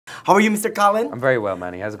How are you, Mr. Colin? I'm very well,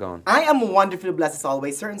 Manny. How's it going? I am wonderfully blessed as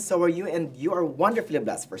always, sir, and so are you, and you are wonderfully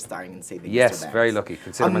blessed for starring in Saving Mr. Yes, Banks. very lucky.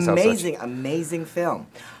 Consider myself such. Amazing, amazing film.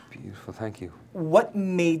 Beautiful, thank you. What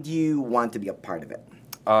made you want to be a part of it?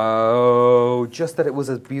 Oh, just that it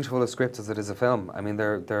was as beautiful a script as it is a film. I mean,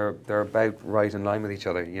 they're about right in line with each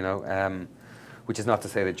other, you know. Which is not to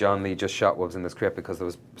say that John Lee just shot what was in the script, because there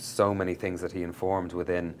was so many things that he informed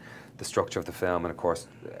within the structure of the film, and of course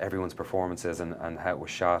everyone's performances and how it was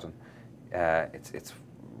shot. And it's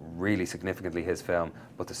really significantly his film.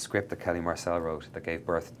 But the script that Kelly Marcel wrote that gave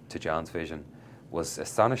birth to John's vision was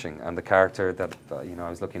astonishing, and the character that you know I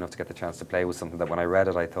was lucky enough to get the chance to play was something that when I read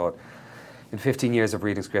it I thought, in 15 years of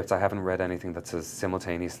reading scripts, I haven't read anything that's as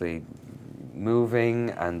simultaneously moving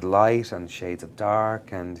and light and shades of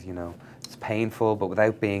dark, and you know, it's painful, but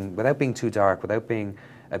without being too dark, without being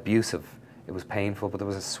abusive. It was painful, but there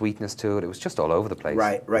was a sweetness to it. It was just all over the place.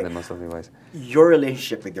 Right. In the most lovely ways. Your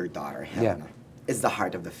relationship with your daughter, Helena, is the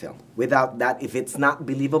heart of the film. Without that, if it's not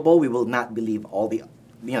believable, we will not believe all the,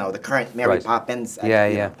 you know, the current Mary Poppins.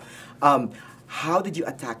 And, how did you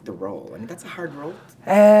attack the role? I mean, that's a hard role.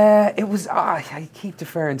 It was, I keep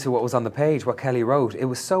deferring to what was on the page, what Kelly wrote. It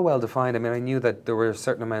was so well defined. I mean, I knew that there were a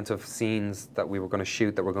certain amount of scenes that we were going to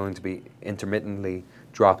shoot that were going to be intermittently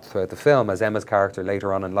dropped throughout the film, as Emma's character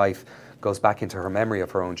later on in life goes back into her memory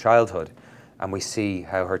of her own childhood. And we see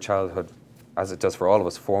how her childhood, as it does for all of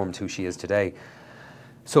us, formed who she is today.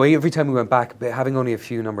 So every time we went back, having only a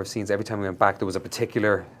few number of scenes, every time we went back, there was a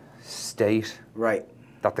particular state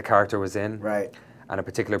that the character was in, and a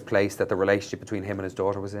particular place that the relationship between him and his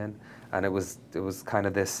daughter was in, and it was kind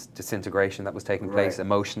of this disintegration that was taking place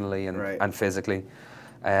emotionally and physically,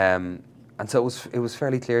 and so it was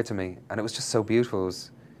fairly clear to me, and it was just so beautiful. It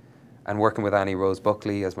was, and working with Annie Rose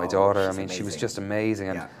Buckley as my daughter, I mean, she was just amazing,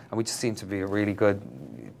 and we just seemed to be a really good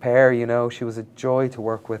pair. You know, she was a joy to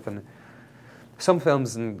work with, and some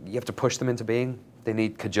films, and you have to push them into being. They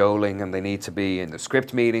need cajoling, and they need to be in the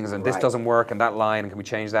script meetings, and this doesn't work, and that line, and can we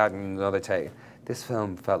change that, and another take. This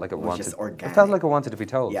film felt like it wanted. Just organic. It felt like it wanted to be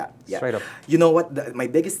told. Straight up. You know what? My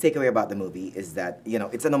biggest takeaway about the movie is that, you know,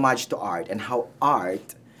 it's an homage to art, and how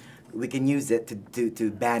art, we can use it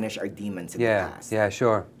to banish our demons in the past. Yeah,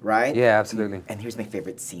 sure. Right? Yeah, absolutely. And here's my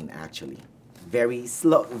favorite scene, actually. Very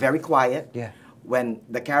slow, very quiet. Yeah. When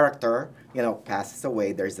the character, you know, passes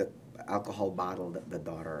away, there's a alcohol bottle that the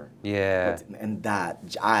daughter puts in, and that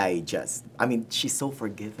I mean, she's so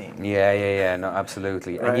forgiving. No,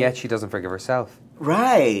 absolutely. And yet she doesn't forgive herself.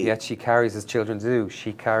 Yet she carries, as children do,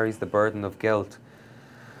 she carries the burden of guilt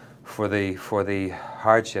for the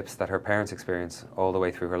hardships that her parents experience all the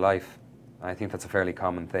way through her life. I think that's a fairly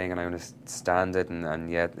common thing, and I understand it,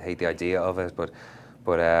 and yet hate the idea of it, but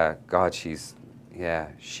God, she's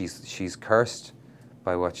cursed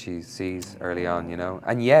by what she sees early on, you know,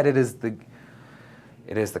 and yet it is the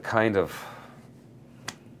kind of,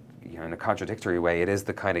 you know, in a contradictory way, it is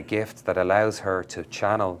the kind of gift that allows her to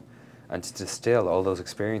channel and to distill all those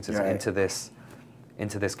experiences into this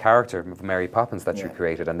character of Mary Poppins that she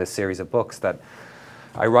created, and this series of books that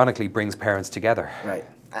ironically brings parents together.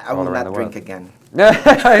 I will not drink again.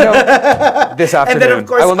 I know. This afternoon. And then, of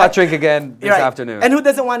course, I will not drink again this afternoon. And who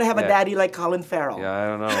doesn't want to have a daddy like Colin Farrell? Yeah, I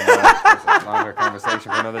don't know, man. That's a longer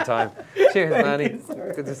conversation for another time. Cheers, Manny.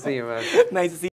 Good to see you, man. Nice to see you.